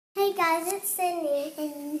Hey guys, it's Sydney.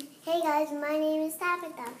 And hey guys, my name is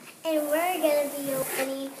Tabitha. And we're going to be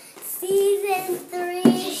opening Season 3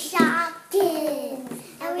 Shopkins.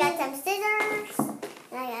 And we got some scissors.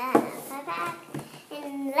 And I got a pack.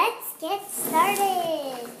 And let's get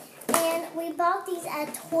started. And we bought these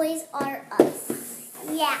at Toys R Us.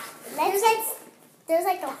 Yeah. There's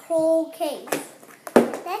like a whole case.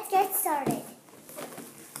 Let's get started.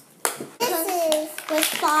 This is with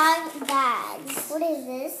 5 bags. What is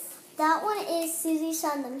this? That one is Susie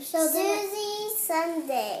Sunday. Susie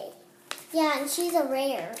Sunday. Yeah, and she's a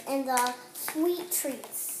rare in the sweet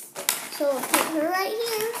treats. So we'll put her right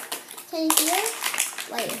here. Can you see her?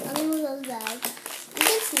 Wait, let me move those bags. You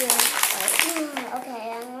can see her. Okay,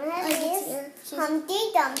 I'm gonna use Humpty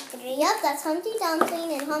Dumpling. Yep, that's Humpty Dumpling,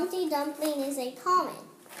 and Humpty Dumpling is a common.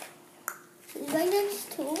 You got those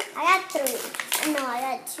 2? I got 3. No, I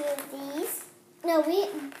got 2 of these. No, we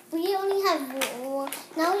only have one.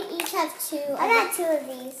 Now we each have 2. I got 2 of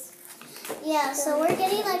these. Yeah, so we're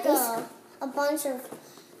getting like a bunch of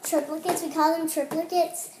triplicates. We call them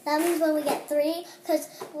triplicates. That means when we get 3, because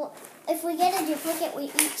if we get a duplicate, we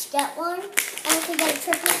each get one. And if we get a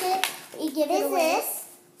triplicate, we give it away. This?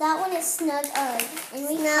 That one is Snug Ugg. And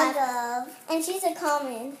we Snug Ugg. And she's a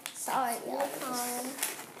common. Sorry, a common.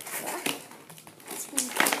 Yeah.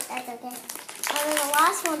 That's okay. And then the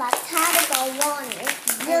last one that Tabitha wanted.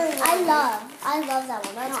 Really I love that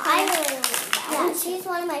one. That's I really want that one. She's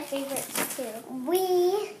one of my favorites too.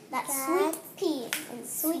 That's Sweet Pea. And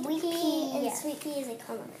Sweet Pea. And Sweet Pea is a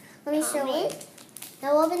common. Let me show you.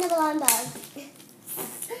 Now open the blind bag.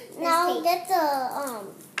 Now get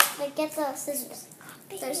the scissors.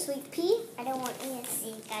 There's Sweet Pea. I don't want you to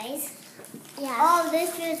see, guys. Yeah. Oh,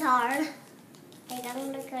 this is hard. Wait,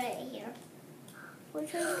 I'm gonna put it here.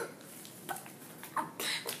 Which one?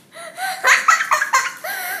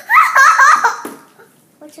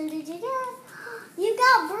 Which one did you get? You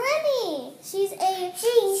got Brittany. She's a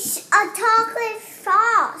chocolate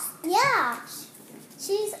sauce. Yeah.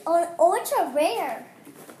 She's ultra rare.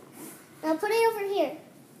 Now put it over here.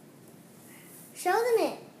 Show them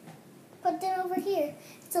it. Put it over here.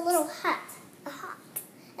 It's a little hat. A hat.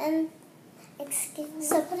 And excuse me.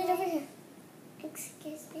 So put it over here.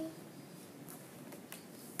 Excuse me.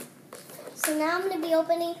 So now I'm going to be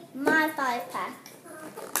opening my 5-pack.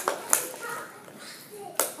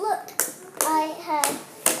 Look, I have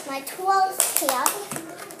my 12 pack.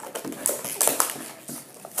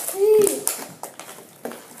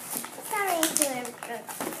 Sorry, do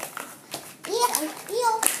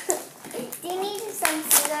you need some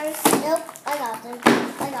scissors? Nope, I got them.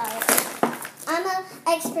 I got it. I'm an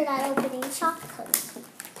expert at opening chocolates.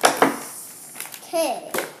 Okay,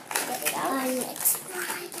 get it out. I'm an expert.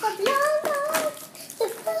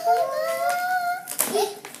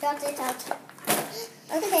 Got it out.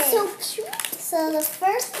 Okay. So cute. So the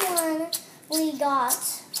first one we got.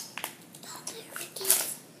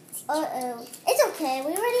 It's okay. We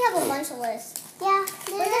already have a bunch of lists. Yeah.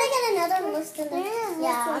 We're gonna get another list in there.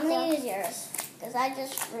 Yeah, I'm gonna use yours because I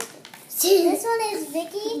just ripped it. This one is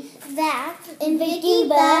Vicky Vac, and Vicky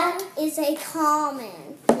Vac is a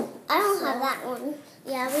common. I don't have that one.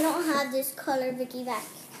 Yeah, we don't have this color Vicky Vac.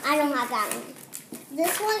 I don't have that one.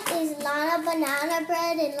 This one is Lana Banana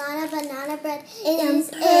Bread, and Lana Banana Bread is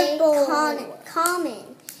a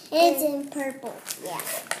common. It's in purple. Yeah.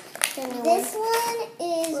 This one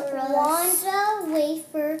is Wanda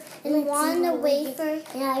Wafer, and Wanda Wafer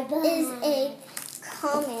is a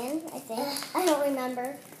common, I think. I don't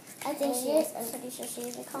remember. I think she is. I'm pretty sure she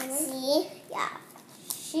is a common. See? Yeah.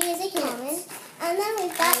 She is a common. And then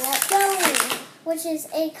we've got Stone, which is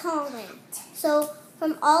a common. So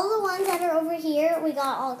from all the ones that are over here, we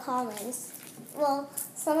got all commons. Well,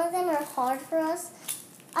 some of them are hard for us.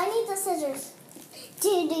 I need the scissors. Let's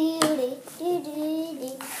see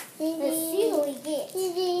who we get.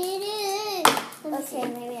 Okay,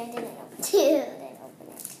 maybe I didn't open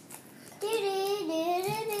it.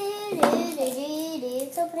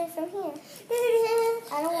 Let's open it from here.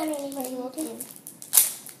 I don't want anybody looking.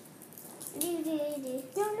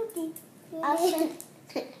 I'll send.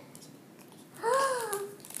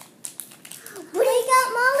 We got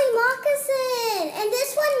Molly Moccasin, and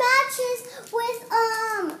this one matches with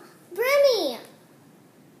Brimmy.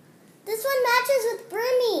 This one matches with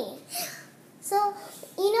Brimmy. So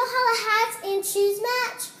you know how the hats and shoes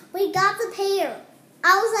match? We got the pair.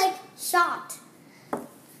 I was like shocked.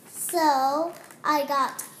 So I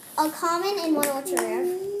got a common and one ultra rare.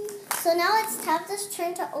 So now it's Tabitha's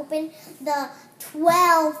turn to open the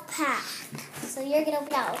 12-pack. So you're gonna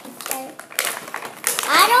open out. Okay?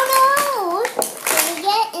 I don't know. What we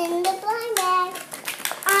get in the blind bag?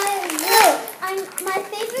 My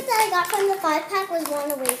favorite that I got from the 5-pack was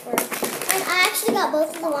Wonder Wafer. And I actually got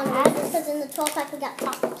both of the Wonder Wafers because in the 12-pack we got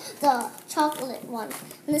the chocolate one.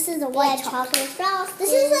 And this is the white chocolate frost.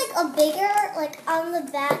 This is like a bigger, like on the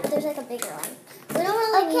back, there's like a bigger one. We don't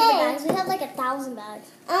really need the bags. We have like 1,000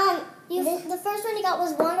 bags. The first one you got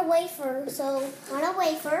was Wonder Wafer. So Wonder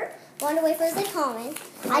Wafer is a common.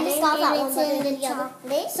 I just got that one, but I didn't get the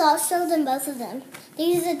other. So I'll show them both of them.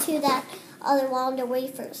 These are the two that other Wonder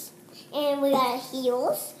Wafers. And we got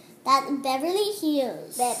Heels. That's Beverly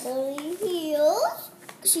Hills. Beverly Hills.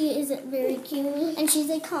 She is very cute, and she's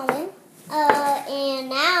a common. And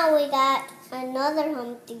now we got another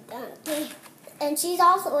Humpty Dumpty, and she's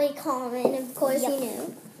also a common. Of course, you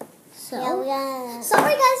knew. So yeah,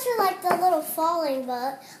 sorry guys for like the little falling,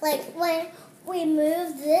 but like when we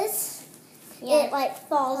move this, it like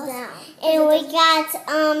falls down. And we got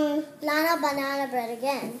Lana Banana Bread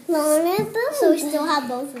again. Lana Banana. So we still have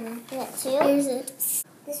both of them. Yeah, two. Here's it.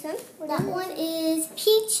 This one? That one is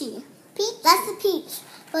Peachy. Peach? That's the peach.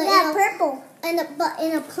 But yeah, purple. But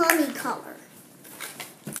in a plummy color.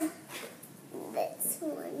 This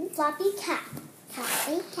one. Floppy Cat.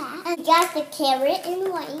 Floppy Cat. And we got the carrot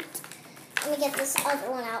in white. Let me get this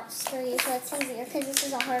other one out for you so it's easier because this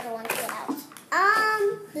is a harder one to get out.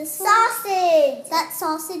 This sausage. One, that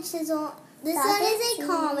sausage sizzle. This one is a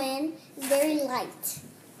common. It's very light.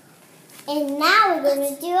 And now we're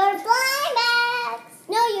going to do our blind bags.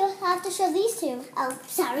 No, you have to show these two. Oh,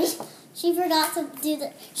 sorry. She forgot to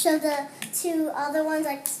show the two other ones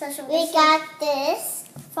like special. We got this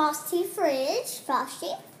Frosty Fridge.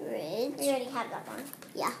 Frosty Fridge. We already have that one.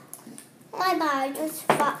 Yeah. Bye-bye. Just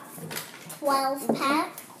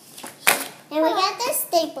 12-pack. And we got this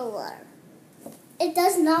stapler. It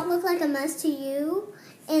does not look like a mess to you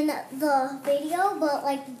in the video, but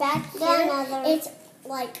like back here, it's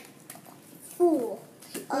like full.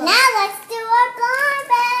 Now let's do our blind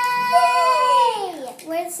bag.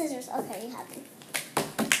 Where are the scissors? Okay, you have them.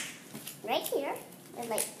 Right here. And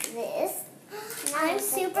like this. I'm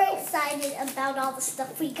super excited about all the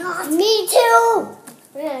stuff we got. Me too.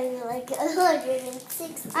 We're gonna do like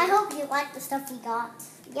 160. I hope you like the stuff we got.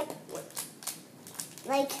 Yep.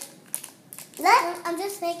 Like, I'm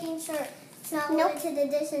just making sure it's not limited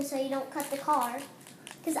edition so you don't cut the card.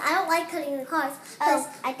 Because I don't like cutting the cards.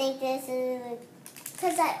 I think this is...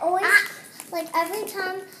 Because I always, like every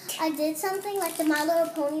time I did something, like the My Little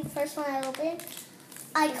Pony, the first one I opened,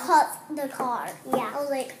 I cut the card. Yeah. I was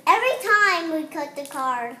like, every time we cut the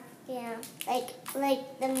card. Yeah.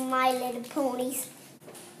 Like the My Little Ponies.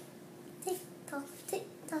 Tick tock, tick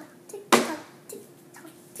tock, tick tock, tick tock,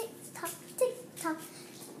 tick tock, tick tock,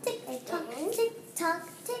 tick tock, tick tock,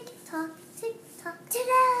 tick tock, tick tock.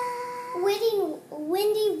 Ta-da!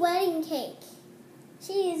 Windy wedding cake.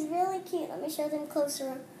 She is really cute. Let me show them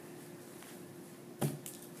closer.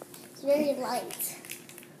 It's very light.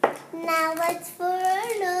 Now let's put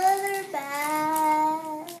another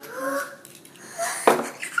bag.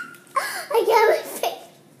 I got my face.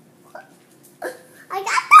 I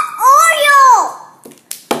got the Oreo!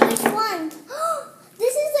 Which one?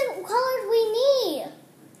 This is the color we need.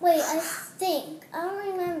 Wait, I think. I don't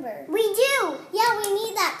remember. We do. Yeah, we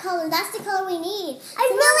need that color. That's the color we need. I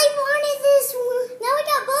really wanted this one. Now we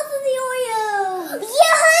got both of the Oreos.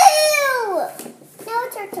 Yahoo! Now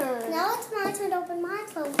it's your turn. Now it's my turn to open my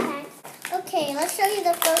 12-pack. Okay, let's show you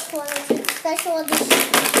the first one, which is special edition.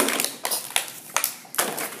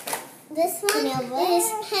 This one is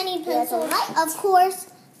Penny Pencil. Of course.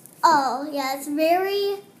 Oh, yeah, it's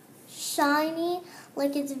very shiny.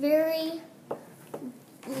 Like it's very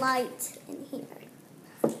light in here.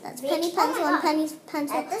 That's Penny Pencil, and Penny's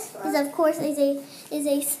Pencil is of course is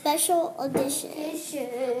a special edition.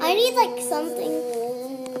 I need like something.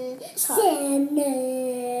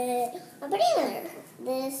 I'm putting there.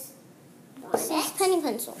 This is Penny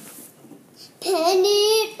Pencil.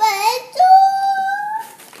 Penny Pencil.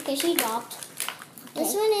 Okay, she dropped. Okay.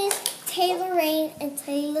 This one is Taylor Rain, and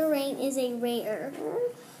Taylor Rain is a rare.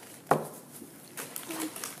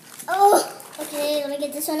 Oh. Okay, let me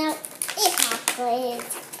get this one out. It's chocolate.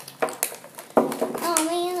 Oh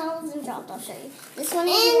man, that wasn't dropped. I'll show you. This one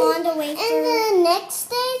is Wanda Wafer. And the next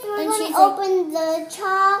stage, we're going to open the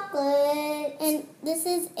chocolate. And this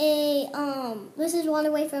is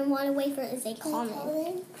Wanda Wafer, and Wanda Wafer is a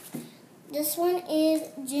common. This one is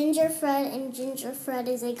Ginger Fred, and Ginger Fred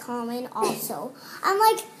is a common also. I'm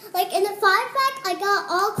like in the 5-pack, I got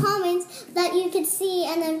all commons that you could see,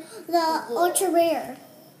 and then the ultra rare.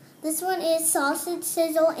 This one is Sausage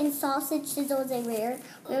Sizzle, and Sausage Sizzle is a rare.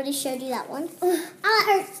 We already showed you that one. That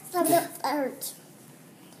hurts. That hurts.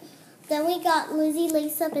 Then we got Lizzie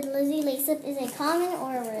Lace Up, and Lizzie Lace Up is a common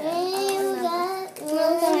or a rare. And we got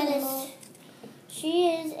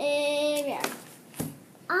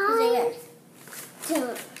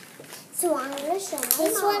show my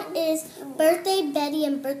This mom. one is Birthday Betty,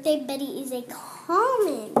 and Birthday Betty is a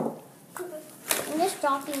common. I'm just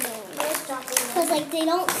dropping them. Because they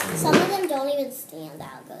don't, some of them don't even stand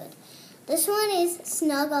that good. This one is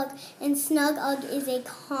Snug Ugg, and Snug Ugg is a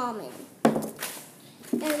common.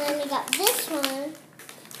 And then we got this one,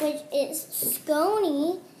 which is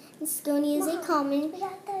Scony, and Scony is a common.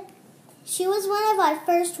 She was one of our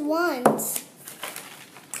first ones.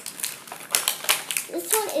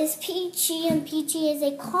 This one is Peachy, and Peachy is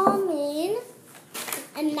a common.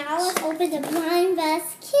 And now let's open the blind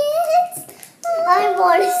baskets. I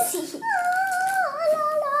want to see.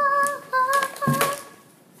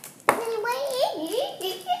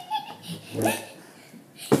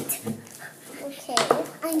 Okay,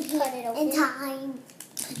 I need to cut it open. In time.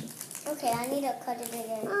 Okay, I need to cut it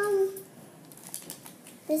again.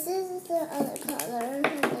 This is the other color,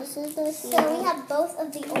 and this is the So we have both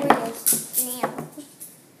of the Oreos now.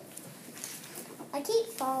 I keep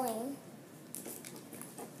falling.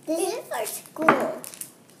 This is for school.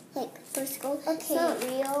 Like, for school. Okay. It's not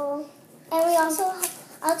real. And we also have,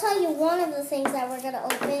 I'll tell you one of the things that we're going to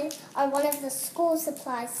open are one of the school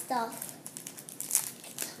supply stuff.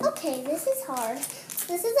 Okay, this is hard.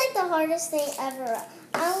 This is like the hardest thing ever.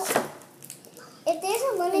 If there's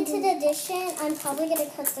a limited edition, I'm probably going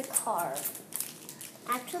to cut the card.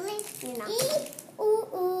 Actually, you're not.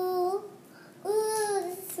 Ooh.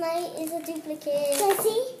 This is a duplicate. Can I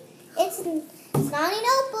see? It's Snotty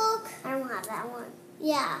Notebook. I don't have that one.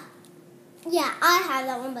 Yeah, I have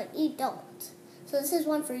that one, but you don't. So this is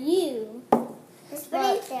one for you. Let's put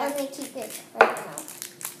it there. I'm going to keep it right now.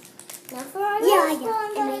 Now for our Yeah,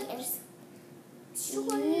 next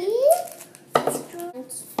one.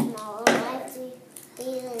 Small.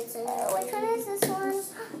 Which one is this one?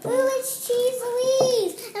 Ooh, it's Cheese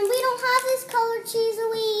Louise. And we don't have this color Cheese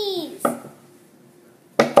Louise.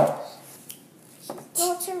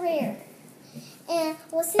 Ultra rare. And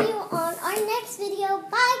we'll see you on our next video.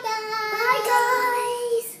 Bye, guys.